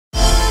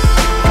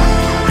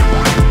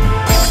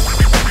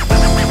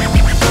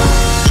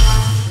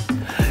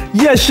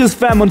Yes, Shiz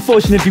fam,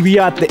 unfortunately we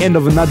are at the end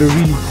of another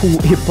really cool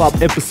hip-hop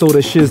episode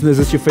of Shizniz.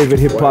 It's your favorite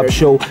hip-hop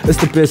show.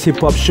 It's the best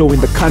hip-hop show in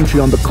the country,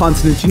 on the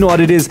continent. You know what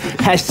it is.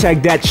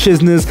 Hashtag that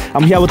Shizniz.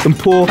 I'm here with them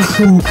poor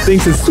who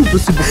thinks it's super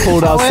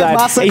cold outside.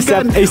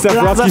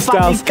 ASAP Rocky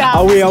Styles.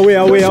 Away,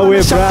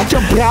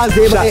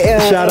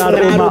 bruh. Shout out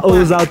all my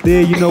O's out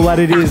there. You know what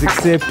it is.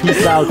 Accept,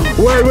 peace out.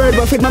 Word,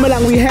 but fit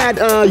Mamalang, we had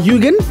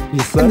Yugen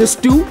in the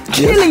stew,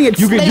 killing it,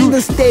 staying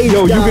the stage.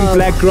 Yo, Yugen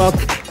Blackrock.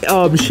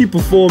 She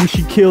performed,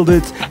 she killed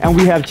it, and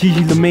we have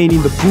Gigi Lemane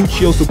in the booth.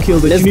 She also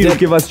killed it. You need to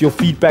give us your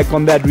feedback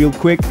on that real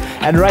quick.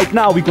 And right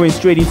now we're going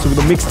straight into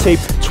the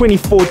mixtape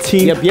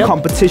 2014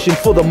 competition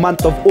for the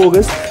month of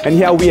August. And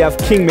here we have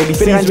King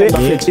Melisizwe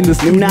in the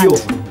studio.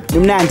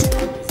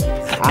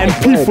 And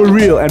P for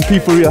real,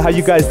 How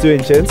you guys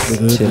doing, gents?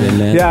 Chilling,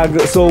 man. Yeah,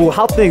 so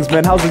how things,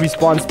 man? How's the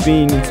response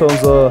been in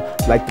terms of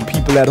like the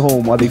people at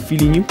home? Are they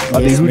feeling you?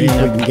 Are they rooting for you?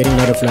 I've been getting a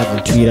lot of love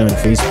on Twitter and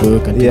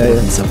Facebook, and people have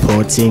been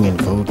supporting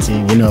and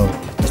voting, you know.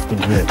 It's been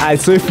good. Alright,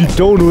 so if you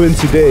don't win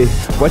today,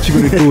 what you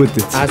gonna do with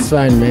it? That's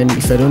fine, man.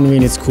 If I don't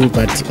win, it's cool,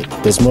 but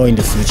there's more in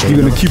the future.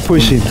 You're gonna keep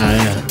pushing.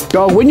 Yeah.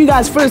 Dog, when you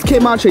guys first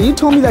came out here, you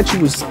told me that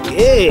you was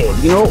scared.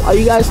 You know, are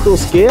you guys still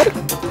scared?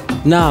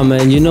 Nah,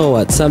 man, you know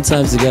what?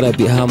 Sometimes you gotta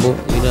be humble,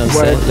 you know what I'm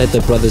saying? Let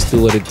the brothers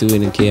do what they do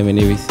in the game and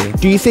everything.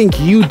 Do you think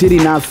you did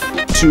enough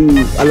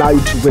to allow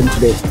you to win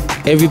today?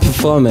 Every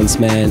performance,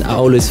 man, I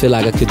always feel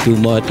like I could do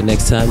more the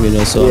next time, you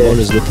know, so I'm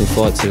always looking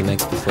forward to the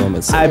next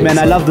performance. Alright, man,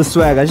 I love the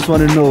swag. I just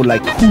want to know,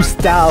 like, who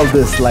styled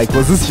this? Like,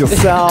 was this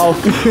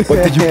yourself? Or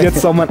did you get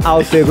someone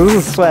out there? This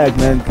is swag,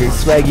 man.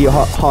 Swaggy,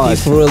 hard.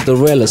 P for real, the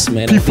realest,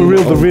 man. P for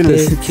real, the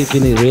realest.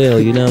 Keeping it real,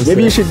 you know what I'm saying?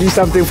 Maybe you should do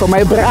something for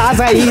my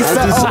brother. He's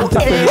so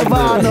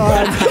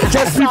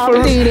just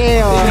something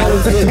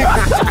else.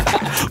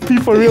 P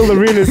for real, the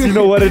realest, you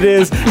know what it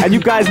is. And you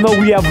guys know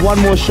we have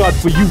one more shot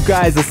for you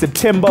guys in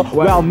September.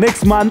 Well,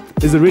 next month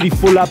is already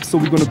full up, so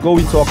we're gonna go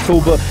into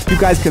October. You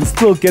guys can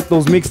still get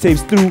those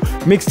mixtapes through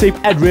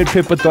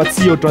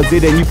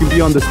mixtape@redpepper.co.za, and you can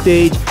be on the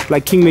stage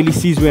like King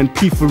Melisizwe and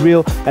P for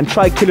real and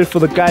try kill it for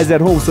the guys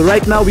at home. So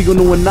right now we're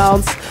gonna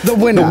announce the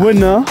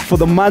winner for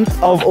the month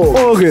of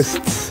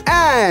August.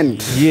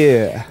 And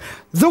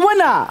the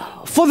winner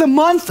for the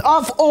month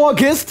of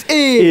August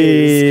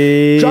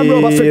is drum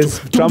roll.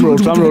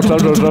 King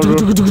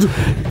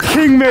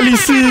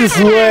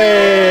Melisizwe.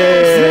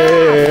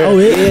 Oh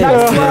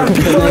yeah.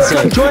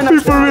 Join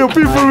us.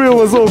 P for real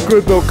was all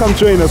good though. Come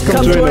join us,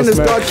 man.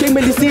 Dog. King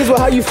Melisizwe,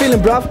 how you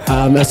feeling, bruv?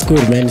 That's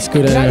good, man. It's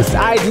good. Nice.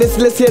 Alright, let's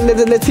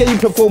hear you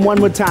perform one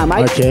more time.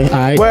 Right? Okay.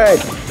 Alright.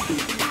 Word.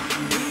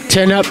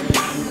 Turn up.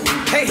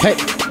 Hey. Hey.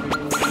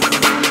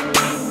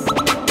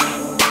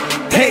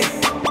 Hey.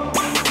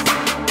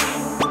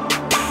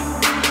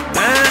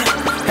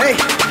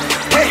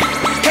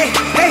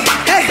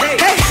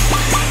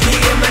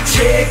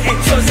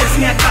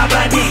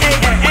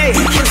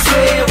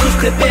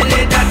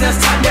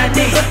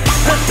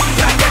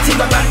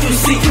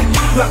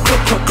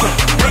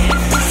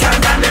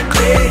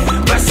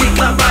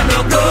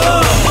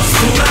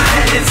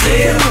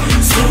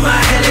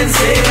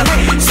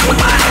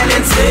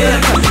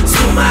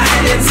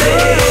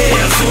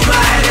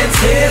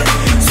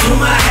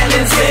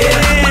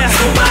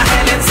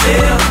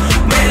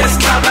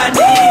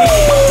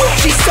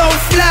 She's so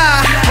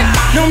fly,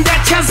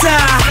 nomdachaza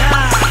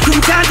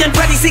kumthandan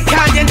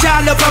padisikhandan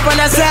njalo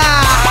babalaza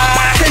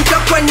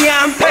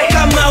sentokwanyam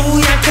kama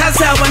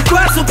uyakhaza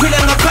wankwazi uphila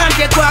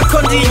ngaphandle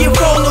kwakho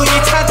ndiyibona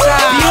uyithatha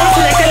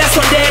yonselekela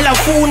sondela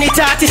ufuna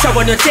ithathisha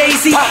wona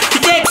Daisy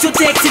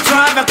taxi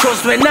driver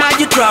cause when now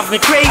you drive me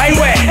crazy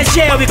and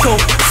share we go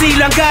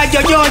silwa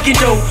ngayo yonke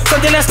into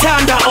sondela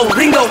sithanda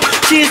Ringo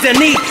she's the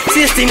need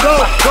system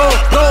go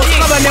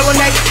cover never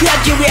night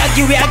argue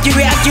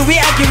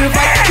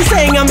you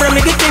saying I'm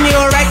running good thing you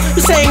alright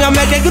you saying I'm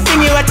making good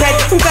thing you attack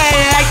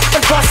okay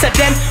and boss at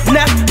them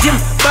not Jim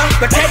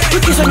but take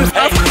put this on your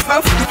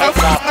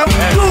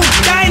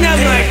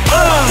dynamite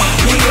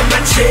me and my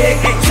chick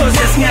so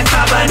just me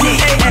kabani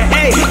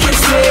you can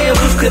say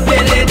who's the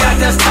belly that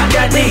does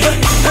standard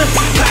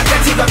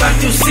pakati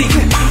babantu si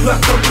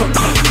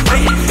wakokoko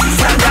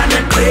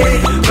sandana play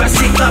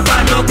basika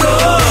banoko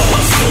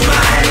suma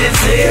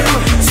helenze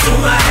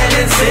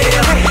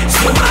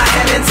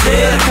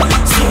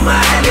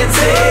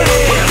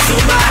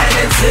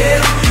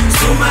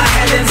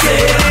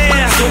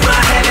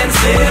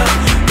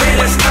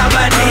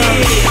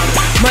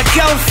my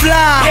girl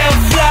fly,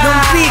 no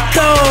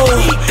pico.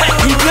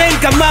 You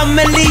drink a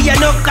mamalia,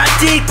 no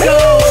catiko.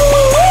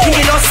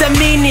 You know some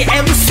mini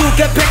and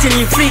sugar petting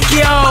you freak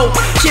yo.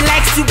 She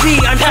likes to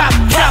be on top,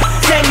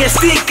 then you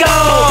stick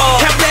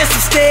her best to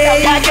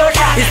stay.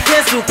 It's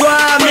best to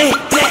me.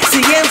 She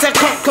ends a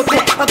coco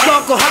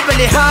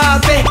happily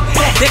happy.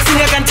 Next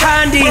thing I can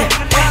tandy,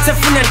 it's a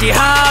fun and the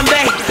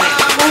hambe.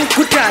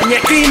 Kutanya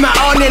klima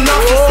on and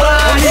off.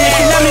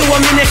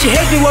 One minute she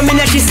hate me, 1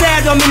 minute she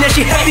sad, 1 minute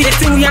she happy. Next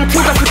thing we are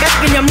cook up with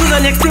asking your mother,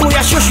 next thing we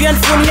are shush and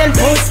funny and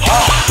post.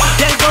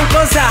 Then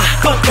gongoza,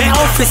 my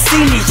office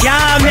sini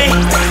yame.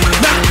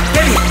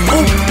 Baby,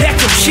 back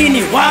to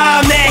shini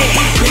wame.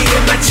 Me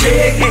and my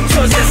check,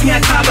 choices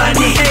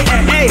ngiyakhabani.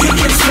 You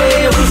can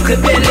swear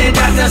usigqibele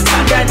dada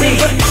standani.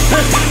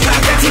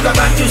 Phakathi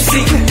kwabantu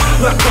sika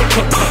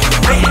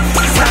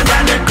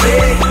sandana gqe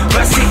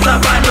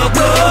basicabano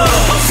go.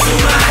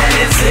 Suma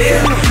Helen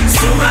Zell,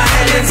 Suma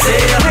Helen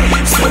Zell,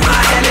 Suma